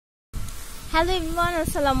Hello everyone,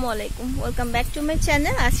 আসসালামু আলাইকুম। Welcome back to my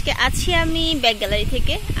channel. আজকে আছি আমি ব্যাগ গ্যালারি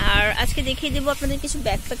থেকে, আর আজকে দেখিয়ে দেবো আপনাদের কিছু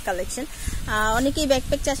ব্যাকপ্যাক কালেকশন। অনেকেই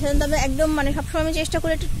ব্যাকপ্যাক চাচ্ছেন, তবে একদম সবসময় আমি চেষ্টা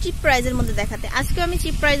করি একটু চিপ প্রাইজের মধ্যে দেখাতে। আজকেও আমি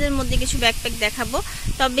চিপ প্রাইজের মধ্যে কিছু ব্যাকপ্যাক দেখাবো,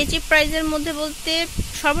 তবে চিপ প্রাইজের মধ্যে বলতে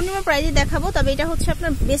সর্বনিম্ন প্রাইজে দেখাবো, তবে এটা হচ্ছে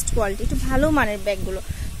আপনার বেস্ট কোয়ালিটি, একটু ভালো মানের ব্যাগগুলো।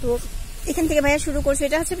 তো এখান থেকে ভাইয়া শুরু করছে।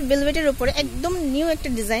 এটা হচ্ছে ভেলভেটের উপরে একদম নিউ একটা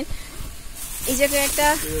ডিজাইন। এই জায়গায় একটা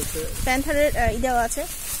প্যান্থারের দেওয়া আছে।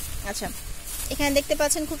 আচ্ছা, এখানে দেখতে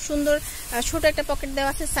পাচ্ছেন খুব সুন্দর ছোট একটা পকেট দেওয়া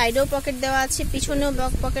আছে, সাইডেও পকেট দেওয়া আছে, পিছনেও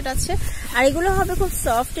পকেট আছে। আর এগুলো হবে খুব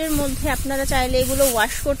সফটের মধ্যে, আপনারা চাইলে এগুলো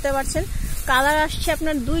ওয়াশ করতে পারছেন। কালার আসছে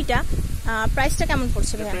আপনার দুইটা। প্রাইসটা কেমন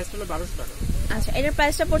পড়ছে ভাইয়া? আচ্ছা, এটার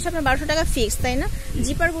প্রাইসটা পড়ছে আপনার 1200 টাকা ফিক্স, তাই না?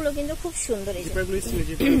 জিপার গুলো কিন্তু খুব সুন্দর,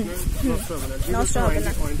 নষ্ট হবে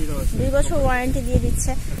না, 2 বছর ওয়ারেন্টি দিয়ে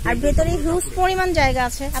দিচ্ছে। আর ভেতরে হিউজ পরিমাণ জায়গা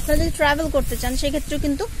আছে, আপনারা যদি ট্রাভেল করতে চান সেক্ষেত্রেও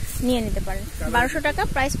কিন্তু নিয়ে নিতে পারেন। 1200 টাকা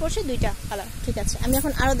প্রাইস পড়ছে, দুইটা কালার। ঠিক আছে, আমি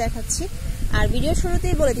এখন আরো দেখাচ্ছি। আর ভিডিও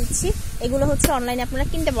শুরুতেই বলে দিচ্ছি, এগুলো হচ্ছে অনলাইনে আপনারা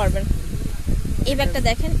কিনতে পারবেন। এই ব্যাগটা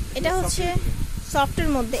দেখেন, এটা হচ্ছে সফটের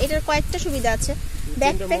মধ্যে, এটার কয়েকটা সুবিধা আছে।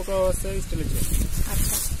 ব্যাকপ্যাক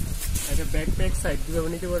আচ্ছা, এটা ব্যাকপ্যাক সাইড কিভাবে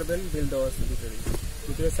নিতে পারবেন, বিল দেওয়া আছে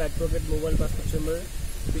ভিতরে side pocket, mobile, passport chamber,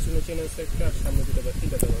 পিছনে চেন আছে একটা, আর সামনে দুটো ব্যাগ।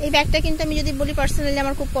 এই ব্যাগটা কিন্তু আমি যদি বলি পার্সোনালি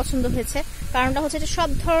আমার খুব পছন্দ হয়েছে, কারণটা হচ্ছে এটা সব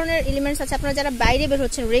ধরনের এলিমেন্টস আছে। আপনারা যারা বাইরে বের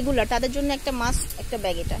হচ্ছেন রেগুলার, তাদের জন্য একটা মাস্ট একটা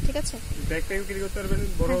ব্যাগ এটা। ঠিক আছে, ব্যাগটাকে ক্যারি করতে পারবেন,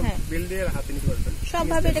 বড় বিল দিয়ে হাতে নিতে পারবেন,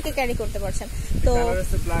 সবভাবে এটাকে ক্যারি করতে পারছেন। তো কালার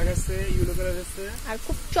আছে, ব্ল্যাক আছে, ইয়েলো কালার আছে, আর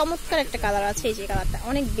খুব চমৎকার একটা কালার আছে। এই যে কালারটা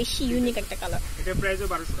অনেক বেশি ইউনিক একটা কালার। এটা প্রাইসও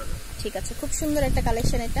 1200 টাকা। ঠিক আছে, খুব সুন্দর একটা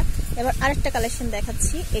কালেকশন এটা। এবার আরেকটা কালেকশন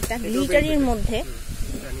দেখাচ্ছি, এটা গ্লিটারির মধ্যে।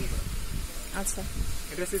 আচ্ছা,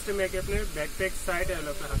 এটা সিস্টেম একই, আপনি ব্যাকপ্যাক সাইড আর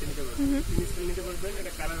আপনি হাতে নিতে পারবেন, ইনস্টল নিতে পারবেন।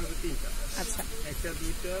 এটা কালার হবে 3টা। আচ্ছা, একটা,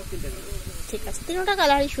 দুইটা, তিনটা কালার। ঠিক আছে, তিনটা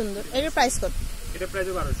কালারই সুন্দর। এর প্রাইস কত? এটা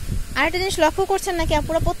প্রাইসও 1200। আরেকটা জিনিস লক্ষ্য করছেন নাকি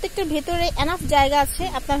আপুরা, প্রত্যেকটার ভেতরে এনাফ জায়গা আছে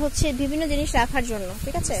আপনার হচ্ছে বিভিন্ন জিনিস রাখার জন্য।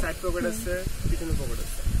 ঠিক আছে, সাইড পকেট আছে, পিছনে পকেট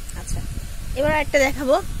আছে। আচ্ছা, এবার একটা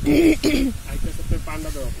দেখাবো।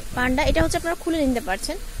 পান্ডা, এটা হচ্ছে আপনারা খুলে নিতে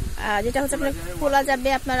পারছেন, যেটা হচ্ছে আপনার খোলা যাবে,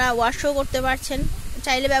 আপনারা ওয়াশও করতে পারছেন,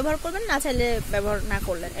 চাইলে ব্যবহার করবেন, না চাইলে ব্যবহার না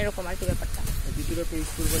করলেন, এরকম আর কি ব্যাপারটা। ভিতরে পেজ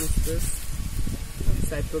করবেন, space,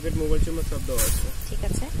 side pocket, mobile chamber সব দেওয়া আছে। ঠিক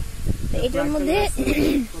আছে, তো এটার মধ্যে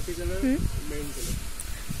কফি কালার, মেরুন কালার,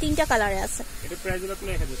 3টা কালারে আছে। এটা প্রাইস হলো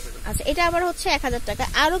আপনার 1000 টাকা। আচ্ছা, এটা আবার হচ্ছে 1000 টাকা।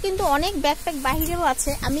 আরো কিন্তু অনেক ব্যাকপ্যাক বাহিরেও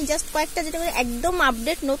আছে, আমি জাস্ট কয়েকটা যেটা একদম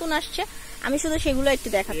আপডেট নতুন আসছে, আমি শুধু সেগুলো একটু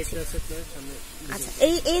দেখাচ্ছি। আচ্ছা,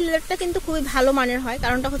 এই লেদারটা কিন্তু খুবই ভালো মানের হয়,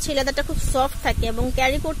 কারণটা হচ্ছে এই লেদারটা খুব সফট থাকে এবং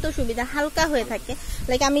ক্যারি করতেও সুবিধা, হালকা হয়ে থাকে।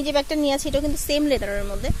 লাইক আমি যে ব্যাগটা নিয়ে আছি এটাও কিন্তু সেম লেদারের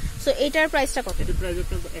মধ্যে। সো এটার প্রাইসটা কত?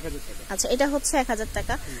 আচ্ছা, এটা হচ্ছে 1000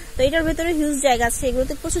 টাকা। তো এটার ভেতরে হিউজ জায়গা আছে,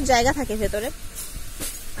 এগুলোতে প্রচুর জায়গা থাকে ভেতরে।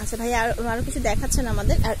 আচ্ছা ভাই, আরো কিছু দেখাচ্ছেন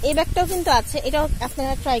আমাদের। আর এই ব্যাগটাও কিন্তু আছে, এটাও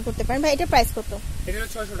আপনারা ট্রাই করতে পারেন। ভাই, এটা প্রাইস কত? এটা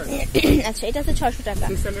 600 টাকা। আচ্ছা, এটা হচ্ছে 600 টাকা।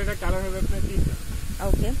 600 টাকা কালার হবে আপনার 3টা।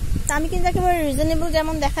 ওকে, তো আমি কিন্তু একেবারে রিজনেবল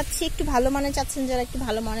যেমন দেখাচ্ছি, একটু ভালো মানে চাচ্ছেন যারা, একটু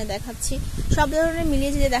ভালো মানে দেখাচ্ছি, সব ধরনের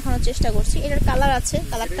মিলিয়ে দিয়ে দেখানোর চেষ্টা করছি। এটার কালার আছে,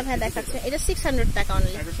 কালারটা ভাই দেখাচ্ছে। এটা 600 টাকা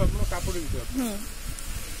অনলি। এটা সম্পূর্ণ কাপড়ের ভিতর।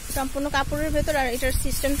 সম্পূর্ণ কাপড়ের ভেতর। আর এটার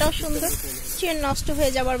সিস্টেমটাও সুন্দর, চেন নষ্ট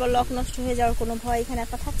হয়ে যাওয়ার বা লক নষ্ট হয়ে যাওয়ার কোনো ভয় এখানে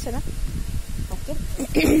একটা থাকছে না। ওকে,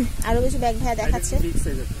 আরো কিছু ব্যাগ ভাইয়া দেখাচ্ছে।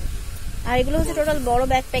 আর এগুলো হচ্ছে টোটাল বড়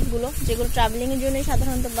ব্যাকপ্যাক গুলো, যেগুলো ট্রাভেলিং এর জন্য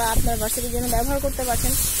সাধারণত বা আপনার ভার্সিটির জন্য ব্যবহার করতে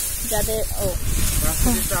পারছেন, যাদের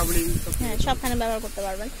হ্যাঁ সবখানে ব্যবহার করতে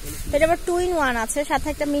পারবেন। এটা আবার 2 in 1 আছে, সাথে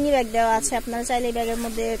একটা মিনি ব্যাগ দেওয়া আছে, আপনারা চাইলে এই ব্যাগের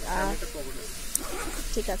মধ্যে।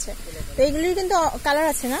 ঠিক আছে, তো এইগুলির কিন্তু কালার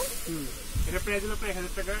আছে না? এটা প্রাইস হলো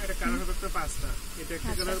 1000 টাকা। এটা কালার হবে 5টা। এটা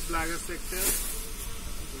একটা কালার ব্ল্যাক আছে, একটা কালার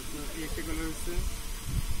আছে, একটা কালার আছে।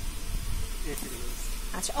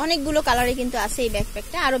 আচ্ছা, অনেকগুলো কালারে কিন্তু আছে এই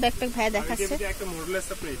ব্যাকপ্যাকটা। আরো ব্যাকপ্যাক ভাইয়া দেখাচ্ছে। একটা মডেল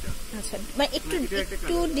আছে আপনার এটা। আচ্ছা, মানে একটু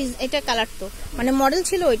এটা কালার তো মডেল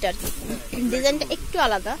ছিল ওইটার, ডিজাইনটা একটু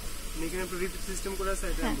আলাদা। এখানে একটা রিপিট সিস্টেম করা আছে,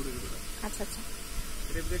 এটা এমব্রয়ডারি করা। আচ্ছা আচ্ছা,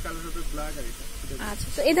 এর ভিতরে কালার হবে ব্ল্যাক আর এটা। আচ্ছা,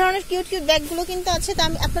 তো এই ধরনের কিউট ব্যাগগুলো কিন্তু আছে, তো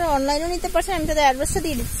আপনারা অনলাইনেও নিতে পারছেন। আমি তাদের অ্যাড্রেসটা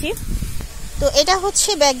দিয়ে দিচ্ছি। তো এটা হচ্ছে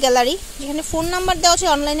ব্যাগ গ্যালারি, যেখানে ফোন নাম্বার দেওয়া আছে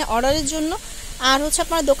অনলাইনে অর্ডারের জন্য। আর হচ্ছে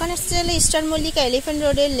আপনার দোকানে চাইলে ইস্টার্ন মল্লিকা এলিফ্যান্ট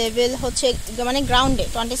রোডের লেভেল হচ্ছে গ্রাউন্ডে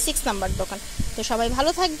 26 নাম্বার দোকান। তো সবাই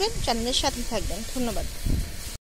ভালো থাকবেন, চ্যানেলের সাথে থাকবেন। ধন্যবাদ।